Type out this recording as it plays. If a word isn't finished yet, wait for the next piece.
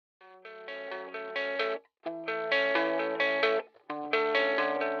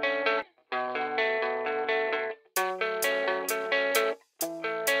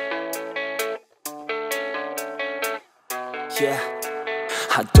Yeah,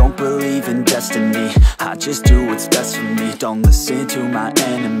 I don't believe in destiny, I just do what's best for me. Don't listen to my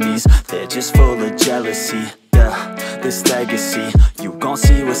enemies, they're just full of jealousy. Yeah, this legacy, you gon'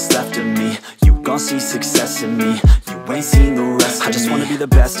 see what's left of me. You gon' see success in me, you ain't seen the rest of me. I just wanna be the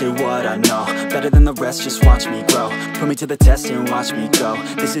best at what I know, better than the rest, just watch me grow. Put me to the test and watch me go.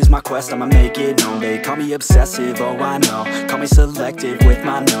 This is my quest, I'ma make it known. They call me obsessive, oh I know. Call me selective with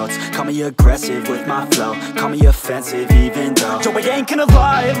my notes, call me aggressive with my flow, call me offensive even though Joe, I ain't gonna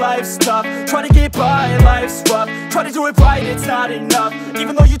lie, life's tough. Try to get by, life's rough. Try to do it right, it's not enough.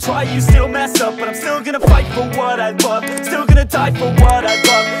 Even though you try, you still mess up. But I'm still gonna fight for what I love, still gonna die for what I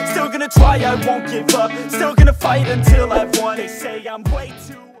love, still gonna try, I won't give up, still gonna fight until I've won. They say I'm way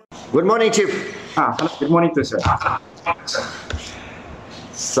too... Good morning, Chief. Hello. Good morning to sir.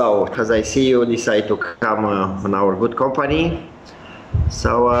 So, as I see you decide to come on our good company.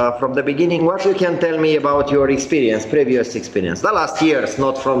 So, from the beginning, what you can tell me about your experience, previous experience? The last years,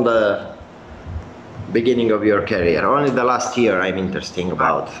 not from the beginning of your career. Only the last year I'm interested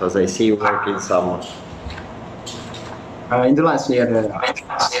about, as I see you working some... in the last year,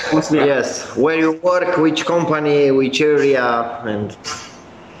 mostly... Yes, where you work, which company, which area, and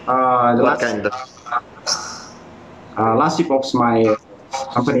what kind of... last year of my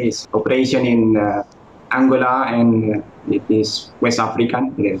company's operation in Angola, and it is West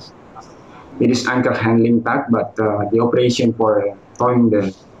African. It is anchor handling tug, but the operation for towing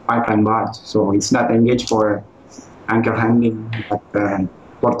the pipeline barge. So it's not engaged for anchor handling, but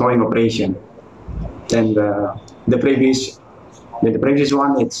for towing operation. And the previous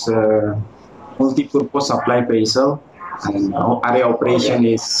one, it's multi-purpose supply vessel, and area operation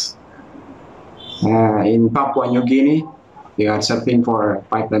is in Papua New Guinea. We are serving for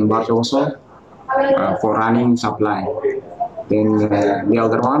pipeline barge also for running supply. Then the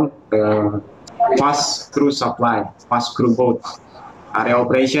other one, fast cruise supply, fast crew boat, area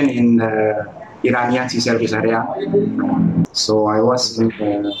operation in Iranian Sea Service area. So I was in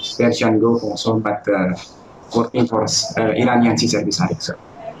Persian Gulf also, but working for Iranian Sea Service area. So.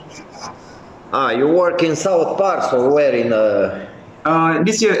 You work in South Pars or where in?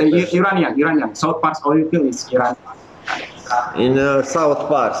 This year, Iranian. South Pars Oilfield is Iran. In South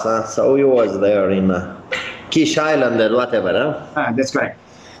Pars, so you was there in Kish Island and whatever, huh? That's correct.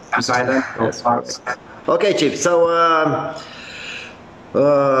 Kish Island, South Pars. Okay, Chief. So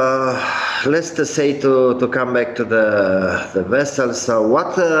let's just say to come back to the vessels.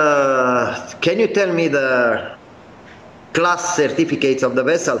 What can you tell me the class certificates of the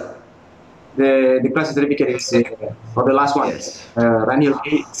vessel? The class certificate is for the last one. Yes. Ranil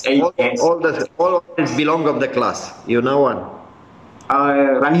is AHTS. All belong of the class. You know one.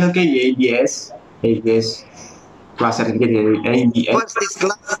 Ranil AHTS. AHTS class certificate AHTS. What's this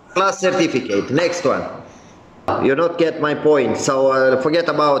class certificate? Next one. You don't get my point. So forget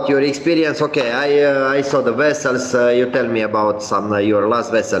about your experience. Okay, I saw the vessels. You tell me about some your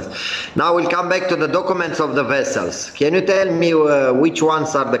last vessels. Now we'll come back to the documents of the vessels. Can you tell me which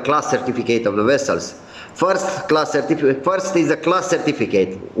ones are the class certificate of the vessels? First is the class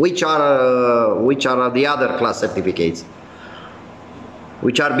certificate. Which are the other class certificates?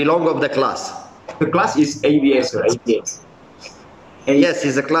 Which are belong of the class? The class is ABS or ABS. Yes,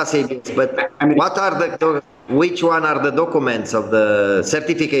 it's a class ABS. But what are the which one are the documents of the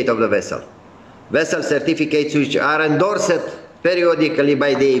certificate of the vessel? Vessel certificates which are endorsed periodically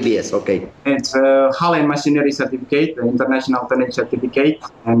by the ABS. Okay. It's hull and machinery certificate, the international tonnage certificate,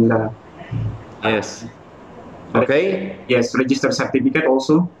 and yes. Okay. Yes, register certificate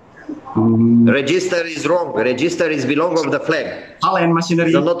also. Register is wrong. Register is belong of the flag. Hull and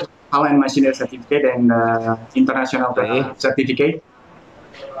machinery. So not hull and machinery certificate and international certificate,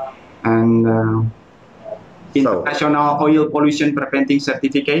 and international oil pollution preventing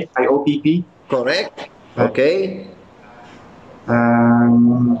certificate (IOPP). Correct. Okay.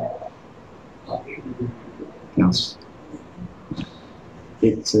 Yes.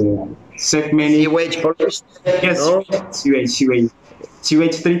 It's segment. Sewage pollution. Yes. No.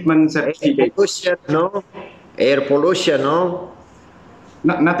 Sewage treatment certificate. Air pollution. No. Air pollution. No.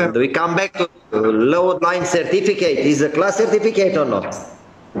 Not we come back to load line certificate. Is a class certificate or not?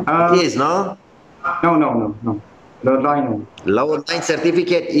 It is, no? No. Load line. Load line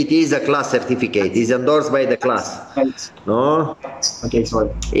certificate, it is a class certificate. It is endorsed by the class. No? Okay,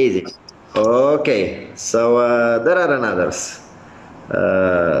 sorry. Easy. Okay. So there are others.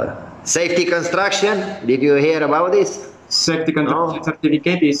 Safety construction. Did you hear about this? Safety construction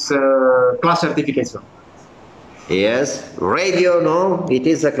certificate is class certificate, sir. Yes. Radio, no? It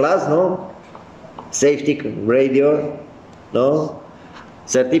is a class, no? Safety radio, no?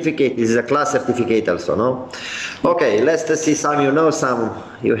 certificate is a class certificate also, no? Okay, let's see some you know, some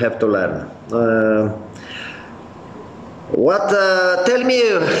you have to learn. Tell me,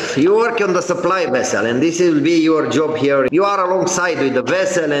 you work on the supply vessel, and this will be your job here. You are alongside with the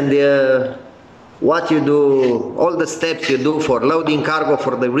vessel, and what you do, all the steps you do for loading cargo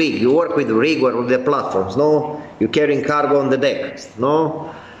for the rig. You work with the rig or with the platforms, no? You carrying cargo on the deck, no?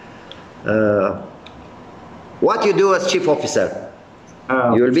 What you do as chief officer?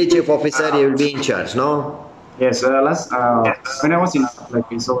 You will be chief officer, you will be in charge, no? Yes, when I was in like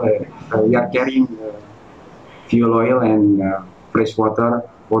so, we are carrying fuel oil and fresh water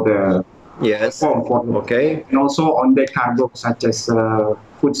for the okay, and also on the cargo such as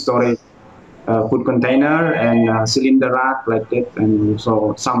food storage, food container and cylinder rack like that, and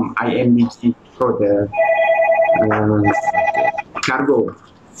so some IMDG for the cargo.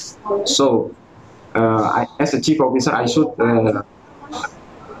 So as a chief officer, I should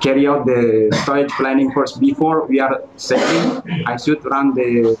carry out the storage planning first. Before we are sailing, I should run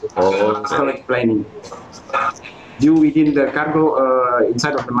the storage planning due within the cargo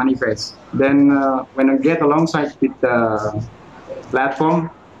inside of the manifest. Then when I get alongside with the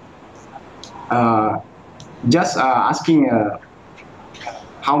platform, just asking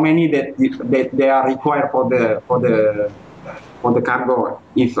how many that they are required for the cargo,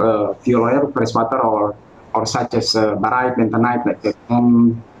 if fuel oil, fresh water, or such as barite, bentonite, like that.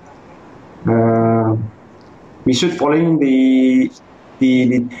 We should following the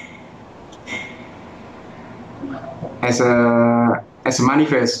as a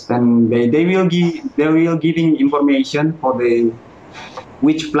manifest, and they will giving information for the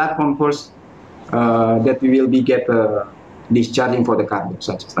which platform first that we will be get discharging for the cargo,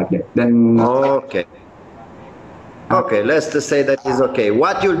 such as like that. Then okay, let's just say that is okay.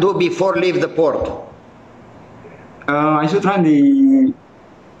 What you'll do before leave the port? I should run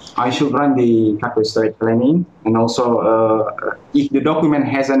the cargo storage planning, and also if the document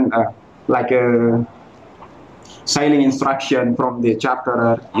hasn't like a sailing instruction from the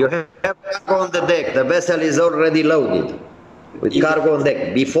charterer. You have cargo on the deck. The vessel is already loaded with cargo on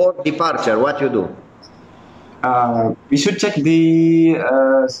deck. Before departure, what you do? We should check the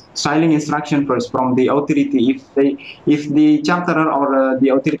sailing instruction first from the authority. If the charterer or the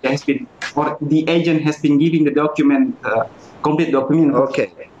authority has been, or the agent has been giving the document, complete document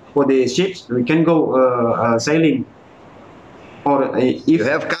for the ships, we can go sailing. Or if you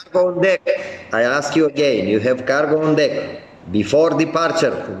have cargo on deck, I ask you again, you have cargo on deck. Before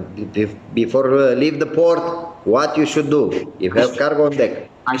departure, before leave the port, what you should do? You have cargo on deck.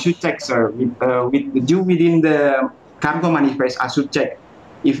 I should check, sir. With due within the cargo manifest, I should check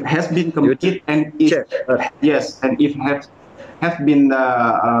if it has been completed, and if yes, and if have been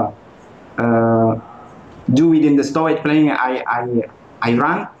due within the storage planning I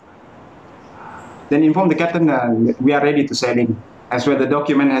run. Then inform the captain we are ready to sailing, as well the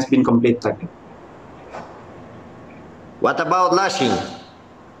document has been completed. What about lashing?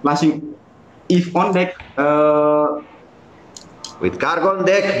 Lashing, if on deck. With cargo on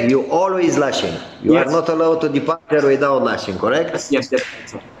deck, you always lashing. You are not allowed to departure without lashing, correct? Yes, that's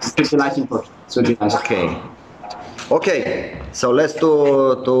strictly lashing first. So okay. So let's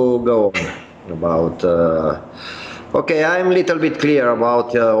go on about. Okay, I'm a little bit clear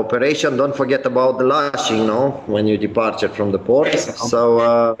about operation. Don't forget about the lashing, no, when you departure from the port.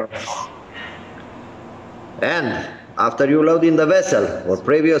 So, and after you load in the vessel, or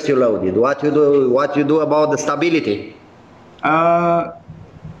previous you loaded, what you do about the stability? The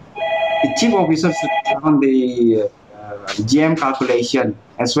chief officer should run the GM calculation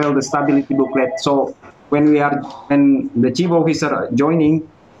as well the stability booklet. So when the chief officer joining,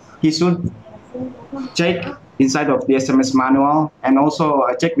 he should check inside of the SMS manual, and also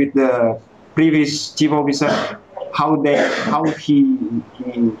check with the previous chief officer how he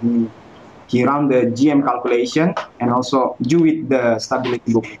run the GM calculation, and also do with the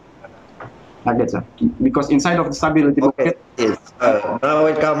stability booklet. Like that, sir. Because inside of the stability booklet. Now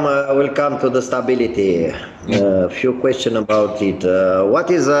we'll come to the stability. Few questions about it.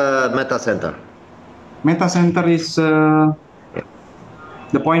 What is a meta center? Meta center is the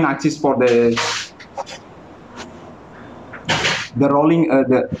point axis for the rolling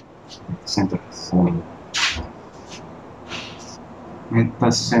the center.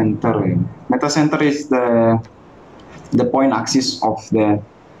 Meta center is the point axis of the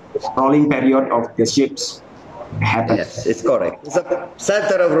rolling period of the ships happens. Yes, it's correct. It's a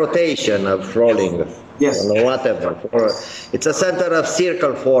center of rotation of rolling. Yes. Whatever. It's a center of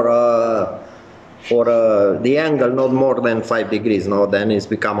circle for for the angle not more than 5 degrees, no, then it's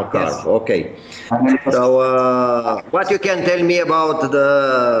become a curve. Yes. Okay. So what you can tell me about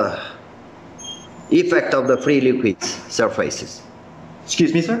the effect of the free liquids surfaces?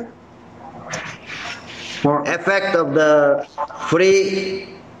 Excuse me, sir? For Effect of the free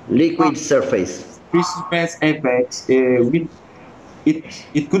liquid surface. free surface effects, it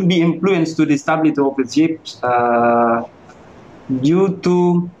could be influenced to the stability of the ships due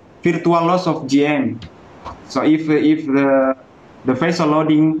to virtual loss of GM. So if the vessel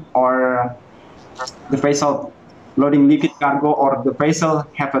loading or the vessel loading liquid cargo or the vessel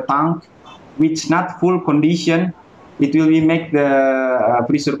have a tank which not full condition, it will be make the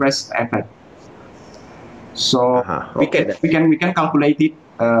free surface effect. So Okay, we can calculate it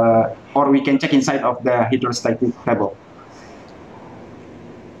or we can check inside of the hydrostatic table.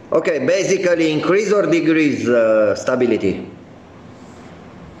 Okay, basically increase or decrease stability?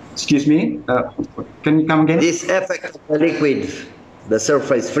 Excuse me, can you come again? This effect of the liquid, the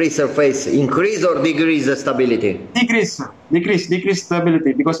surface, free surface, increase or decrease the stability? Decrease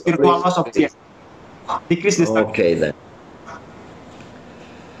stability because virtual loss of GM. Decrease the stability. Okay then.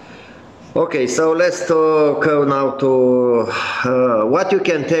 Okay, so let's talk now to what you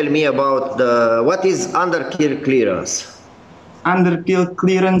can tell me about what is under keel clearance? Under keel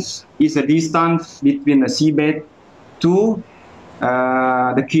clearance is a distance between the seabed to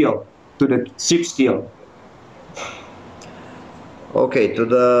the keel, to the ship's keel. Okay, to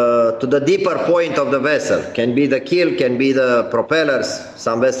the deeper point of the vessel. Can be the keel, can be the propellers,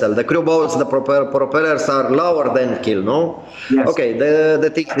 some vessel. The crew boats, the propellers are lower than keel, no? Yes. Okay, the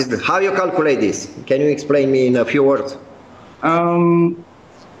thing is, how you calculate this? Can you explain me in a few words?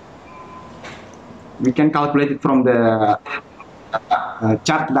 We can calculate it from the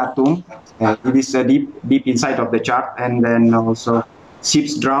chart datum. It is deep inside of the chart, and then also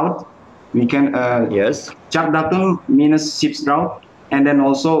ship's drought. We can Yes. chart datum minus ship's drought, and then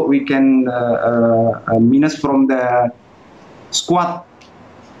also we can minus from the squat.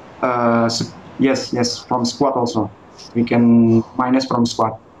 Yes, from squat also. We can minus from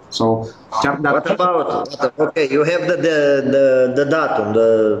squat. So chart datum. What about? Okay, you have the datum,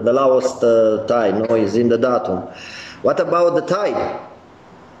 the lowest tide. No, is in the datum. What about the tide?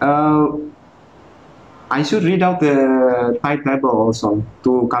 I should read out the tide table also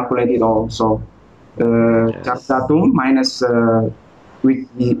to calculate it also. Chart datum minus we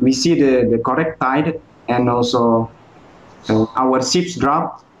see the correct tide and also our ship's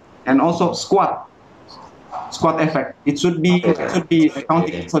drop and also squat effect. It should be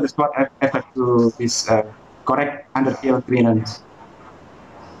accounting for the squat effect to this correct under keel clearance.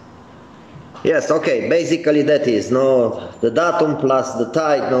 Yes, okay, basically that is, no, the datum plus the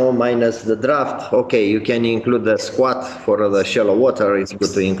tide, no, minus the draft. Okay, you can include the squat for the shallow water, it's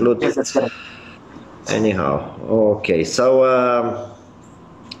good to include. Yes, that's correct. Anyhow, okay, so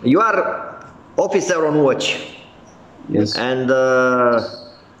you are officer on watch. Yes. And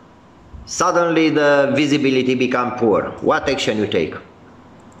suddenly the visibility become poor. What action you take?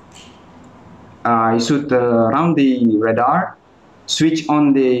 I should round the radar, switch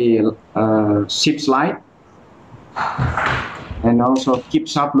on the ship's light, and also keep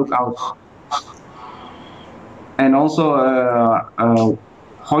sharp lookout. And also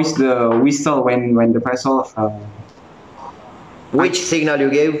hoist the whistle when the vessel. Which signal you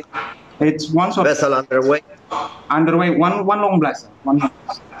gave? It's one sort Vessel underway? underway. One long blast. One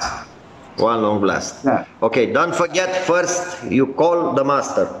long blast. Yeah. Okay, don't forget first you call the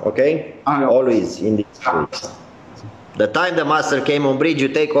master, okay? Yeah. Always in this case. The time the master came on bridge, you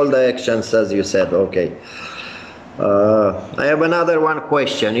take all the actions as you said, okay. I have another one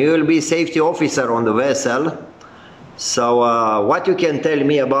question. You will be safety officer on the vessel. So what you can tell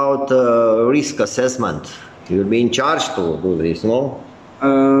me about risk assessment? You will be in charge to do this, no?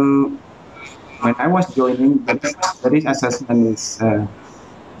 When I was joining, the risk assessment is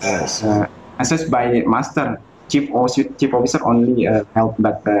assessed by master. Chief officer only help,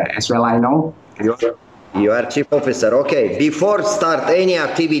 but as well I know. You are chief officer, okay. Before start any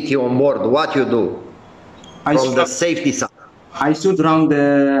activity on board, what you do? From the safety side? I should run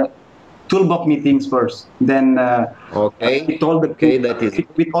the toolbox meetings first. Then okay. with all the crew,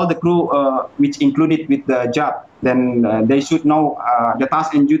 with all the crew which included with the job. Then they should know the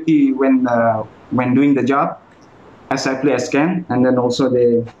task and duty when doing the job as safely as can. And then also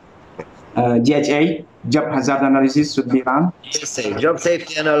the JHA, job hazard analysis, should be run. Yes, job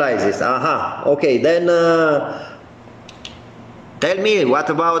safety analysis. Okay, then Tell me, what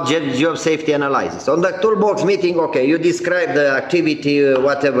about job safety analysis? On the toolbox meeting, okay, you describe the activity,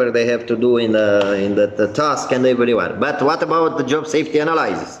 whatever they have to do in the task and everywhere. But what about the job safety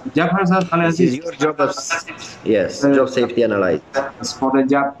analysis? Job hazard analysis. This is your job of, yes, job safety analysis. For the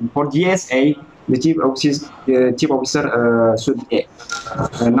job, for GSA, the chief officer should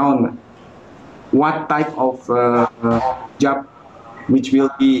know what type of job which will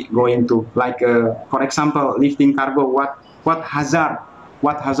be going to, like for example, lifting cargo. What hazard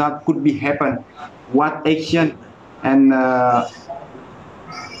could be happen, what action, and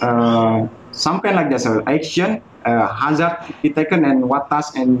something like that. So action, hazard to be taken, and what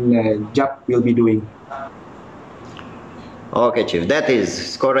task and job will be doing. Okay, Chief, that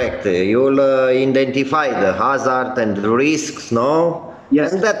is correct. You'll identify the hazard and the risks, no?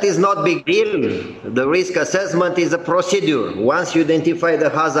 Yes. And that is not big deal. The risk assessment is a procedure. Once you identify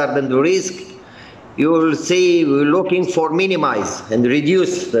the hazard and the risk, you will see we're looking for minimize and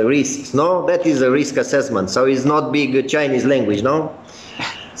reduce the risks, no? That is a risk assessment. So it's not big Chinese language, no?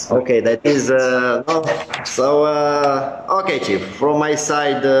 Okay, that is, no. So, okay, Chief, from my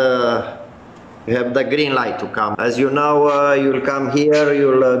side, you have the green light to come. As you know, you'll come here,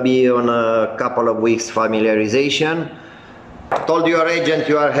 you'll be on a couple of weeks familiarization. Told your agent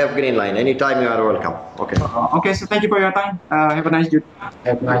you have green line. Anytime you are welcome. Okay. Okay, so thank you for your time. Have a nice day.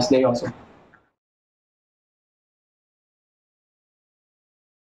 Have a nice day also.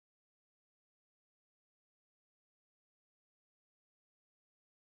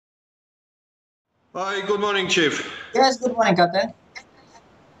 Hi, good morning, Chief. Yes, good morning, Captain.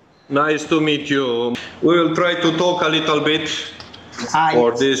 Nice to meet you. We will try to talk a little bit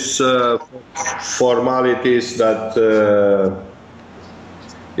for these formalities that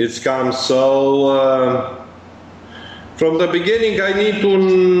it's come. So from the beginning, I need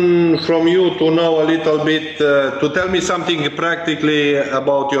from you to know a little bit, to tell me something practically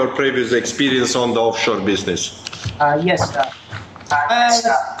about your previous experience on the offshore business. Yes, I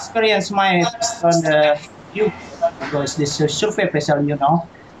experienced mine on the U because this survey vessel, you know,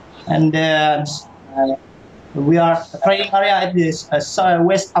 and we are trading area at this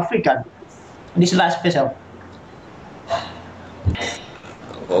West African. This last vessel.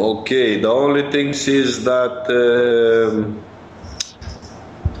 Okay, the only thing is that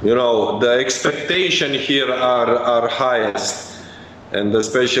you know, the expectation here are highest. And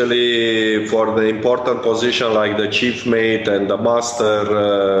especially for the important position like the chief mate and the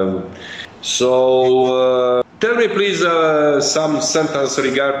master. So tell me please some sentence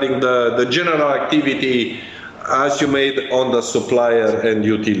regarding the general activity as you made on the supplier and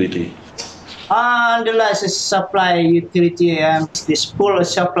utility. The last is supply utility and this full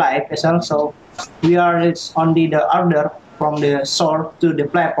supply vessel. So we are only the order from the shore to the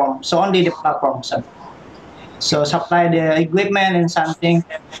platform. So only the platform. So supply the equipment and something,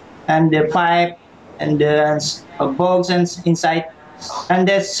 and the pipe, and the box and inside, and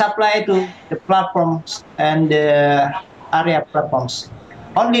then supply to the platforms and the area platforms.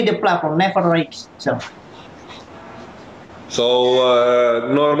 Only the platform, never rigs. So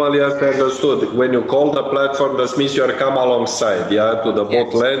normally, as I understood, when you call the platform, that means you are come alongside, yeah, to the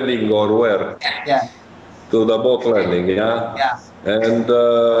boat landing or where? Yeah. To the boat landing, yeah. Yeah. And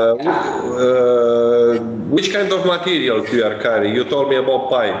which kind of material you are carrying? You told me about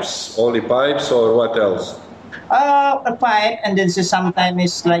pipes. Only pipes or what else? A pipe, and then sometimes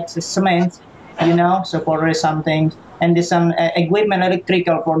it's like cement, you know, so for something, and there's some equipment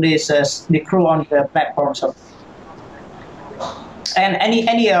electrical for this the crew on the platform. So and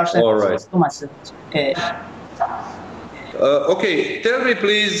any else. All right. Too much. Okay, tell me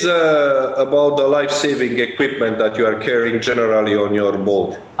please about the life-saving equipment that you are carrying generally on your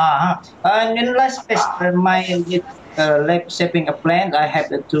boat. And in last my life-saving plant, I have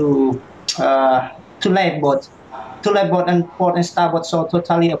two lifeboat and port and starboard. So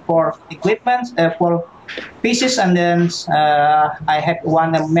totally 4 equipment, 4 pieces, and then I have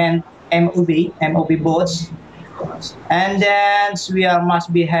one man MOB boats. And then we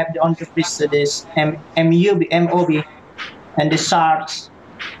must be have on the bridge this MOB. And the sharks,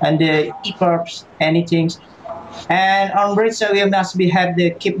 and the EPIRBs, anything. And on bridge, so we must have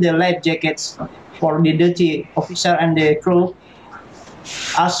keep the life jackets for the duty officer and the crew.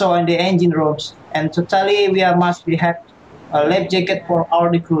 Also in the engine rooms. And totally we must have a life jacket for all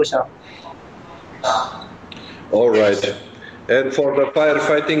the crew. So. All right. And for the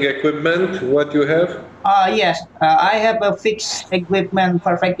firefighting equipment, what you have? Yes, I have a fixed equipment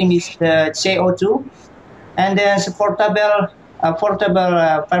perfecting is the CO2. And then portable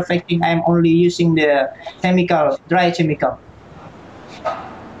perfecting, I'm only using the chemical, dry chemical.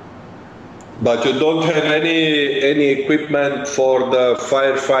 But you don't have any equipment for the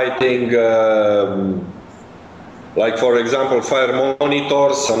firefighting, like for example, fire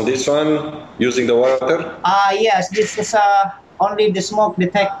monitors on this one, using the water? Yes, this is only the smoke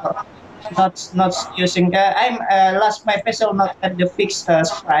detector. Not using. I'm last my vessel not at the fixed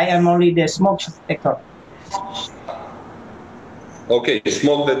spray. I'm only the smoke detector. Okay,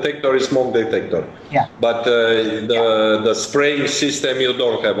 smoke detector is smoke detector. Yeah. But the spraying system you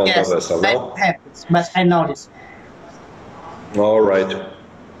don't have on the vessel, no? I have it, but I know this. All right.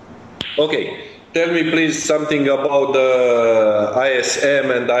 Okay. Tell me please something about the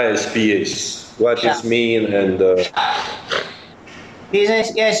ISM and ISPS. What it mean and. This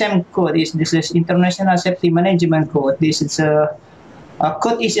is ISM code. This is International Safety Management Code. This is a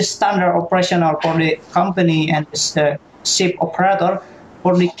code is a standard operational for the company and the ship operator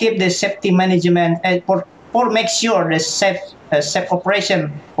for to keep the safety management and for make sure the safe operation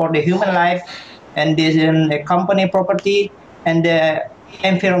for the human life and the company property and the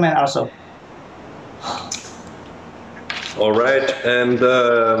environment also. All right, and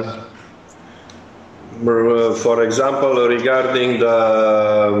for example, regarding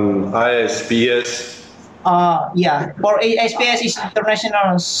the ISPS. For ISPS is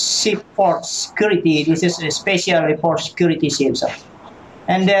International Ship for Security. This is especially for security ships.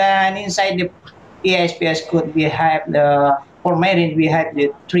 And inside the ISPS code, we have for marine, we have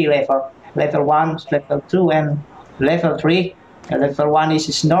the 3 levels: level 1, level 2, and level 3. Level 1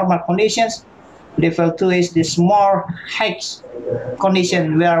 is normal conditions. Level 2 is this more high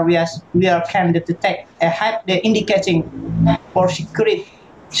condition where we can detect have the indicating for security.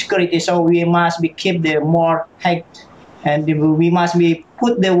 So we must be keep the more high, and we must be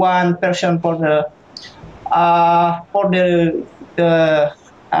put the one person for the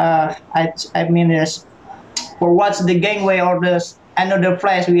for what's the gangway or the another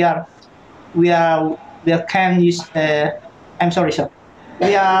place we can use. I'm sorry, sir.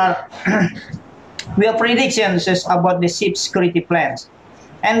 We are predictions about the ship security plans,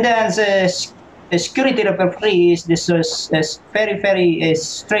 and then the security level 3 is this very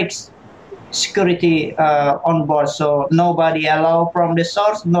strict security on board. So nobody allow from the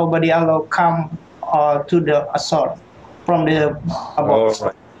source, nobody allow come to the shore from the above. All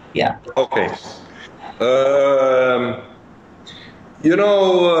right. Yeah. Okay.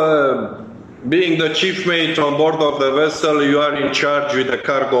 Being the chief mate on board of the vessel, you are in charge with the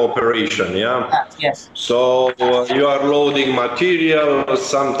cargo operation, yeah? Yes. So you are loading material,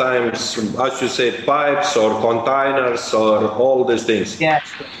 sometimes, as you said, pipes or containers or all these things. Yes.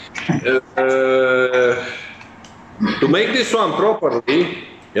 To make this one properly,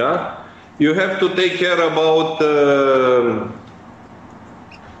 yeah, you have to take care about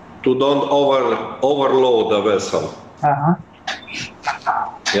to don't overload the vessel.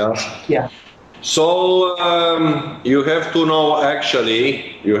 Yeah. Yeah. So you have to know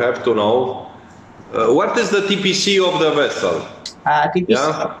what is the TPC of the vessel? TPC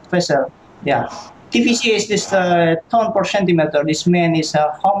vessel. Yeah. TPC is this ton per centimeter. This means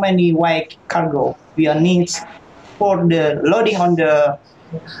how many weight cargo we need for the loading on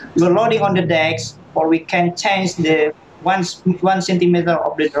the decks, or we can change the 1 centimeter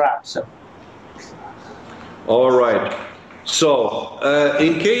of the draft. So. All right. So,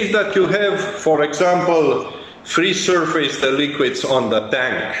 in case that you have, for example, free surface the liquids on the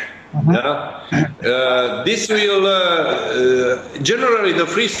tank, this will, generally the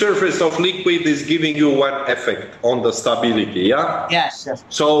free surface of liquid is giving you one effect on the stability, yeah? Yes.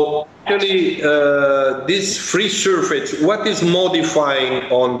 So, actually, this free surface, what is modifying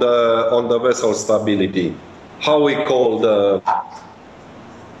on the vessel stability? How we call the...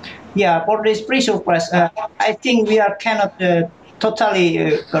 Yeah, for this free surface, I think we cannot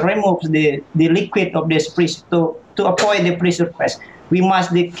totally remove the liquid of this free to avoid the free surface. We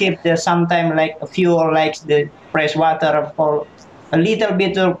must keep sometime like a fuel, like the fresh water, or a little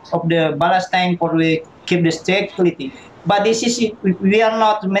bit of the ballast tank, for we keep the stability. But this is we are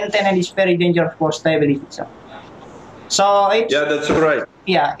not maintaining this very dangerous for stability. So it's, yeah, that's right.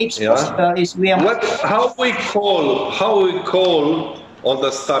 Yeah, it's possible. Is we are how we call on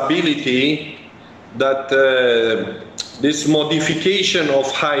the stability that this modification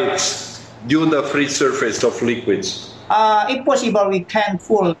of heights due to the free surface of liquids? If possible, we can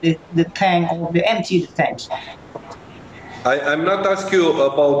fill the tank or empty the tanks. I'm not asking you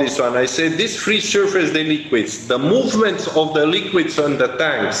about this one. I said this free surface, the liquids, the movements of the liquids on the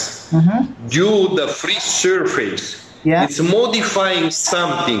tanks due to the free surface, it's modifying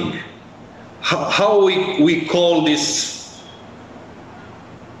something. How we call this?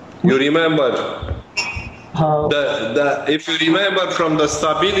 You remember? If you remember from the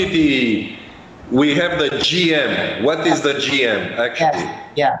stability we have the GM. What is the GM actually?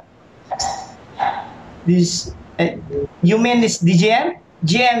 Yeah. This you mean this DGM?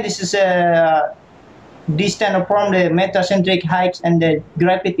 GM. This is a distance from the metacentric height and the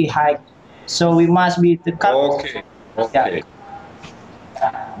gravity height. So we must be the Okay. Okay.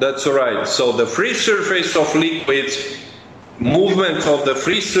 That's right. So the free surface of liquids, movement of the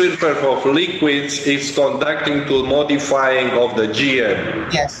free surface of liquids is conducting to modifying of the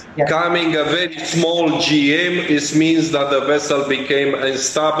GM. Yes. Coming a very small GM, it means that the vessel became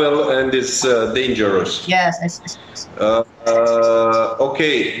unstable and is dangerous. Yes.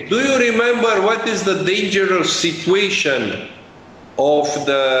 Okay. Do you remember what is the dangerous situation of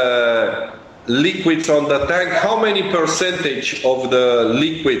the liquids on the tank? How many percentage of the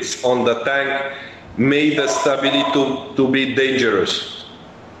liquids on the tank made the stability to be dangerous?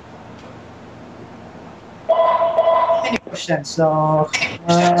 Many questions. So,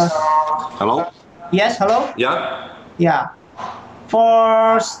 hello? Yes, hello? Yeah.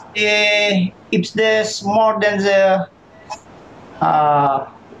 For if there's more than the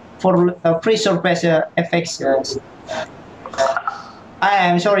for free surface effects, I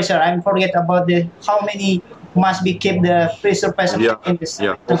am sorry, sir. I forget about the how many must be kept the free surface in this.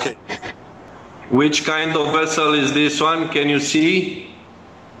 Yeah. Okay. Which kind of vessel is this one? Can you see?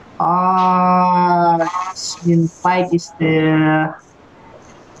 In fight is the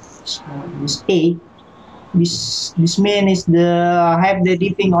this A. This man is the have the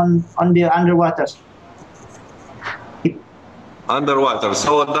dipping on the underwater. Underwater,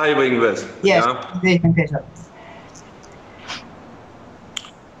 so a diving vessel. Yes, yeah? diving vessel.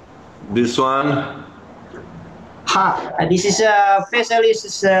 This one. This is a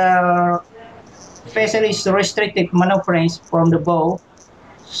vessel is restricted maneuvering from the bow.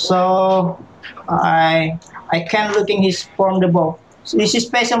 So I can looking his from the bow. So this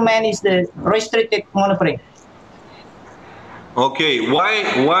special man is the restricted maneuvering. Okay,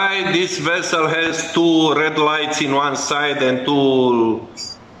 why this vessel has two red lights in one side and two?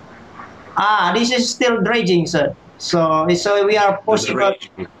 This is still dredging, sir. So we are possible.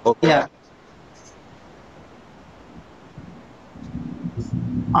 Okay. Yeah.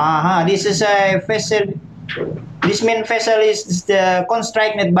 This is a vessel. This main vessel is the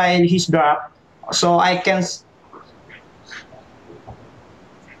constructed by his draft. So I can.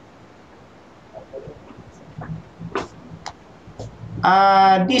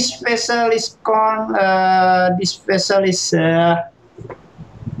 This vessel is con. This vessel is.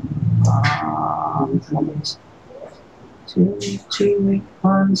 Two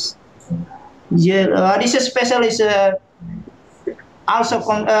months. Yeah. This vessel is also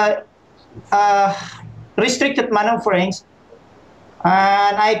restricted maneuverings,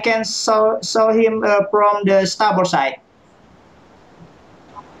 and I can saw him from the starboard side.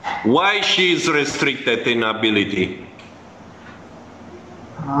 Why she is restricted in ability?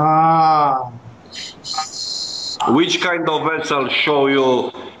 Which kind of vessel show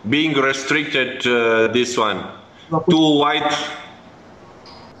you being restricted? This one, too wide.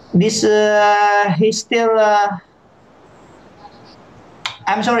 This he's still.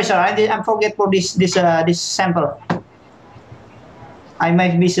 I'm sorry, sir. I forget for this sample. I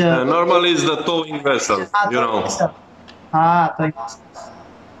might be. Normally, is the towing vessel. You know. Towing vessel.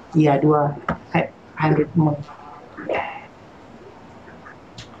 Yeah, 200 more.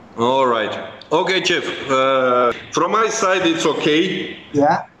 All right. Okay, Chief. From my side, it's okay.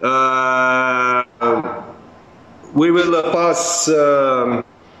 Yeah. We will pass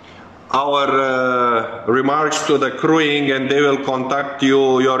our remarks to the crewing, and they will contact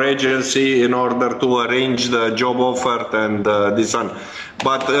your agency, in order to arrange the job offer and this one.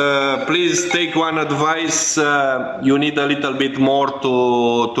 But please take one advice. You need a little bit more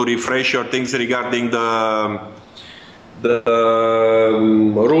to refresh your things regarding the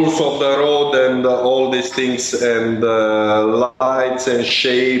rules of the road and all these things, and lights and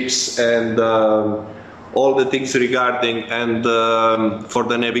shapes and all the things regarding, and for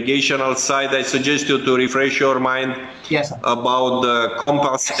the navigational side, I suggest you to refresh your mind about the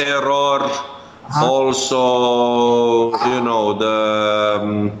compass error, also, you know,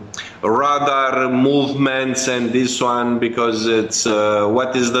 the radar movements and this one, because it's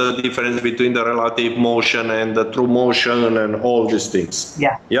what is the difference between the relative motion and the true motion and all these things.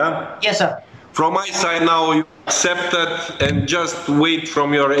 Yeah. Yeah? Yes, sir. From my side now, you accept it, and just wait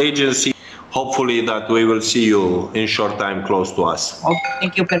from your agency. Hopefully that we will see you in short time close to us. Okay,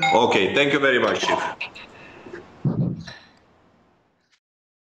 thank you. Okay, thank you very much, Chief.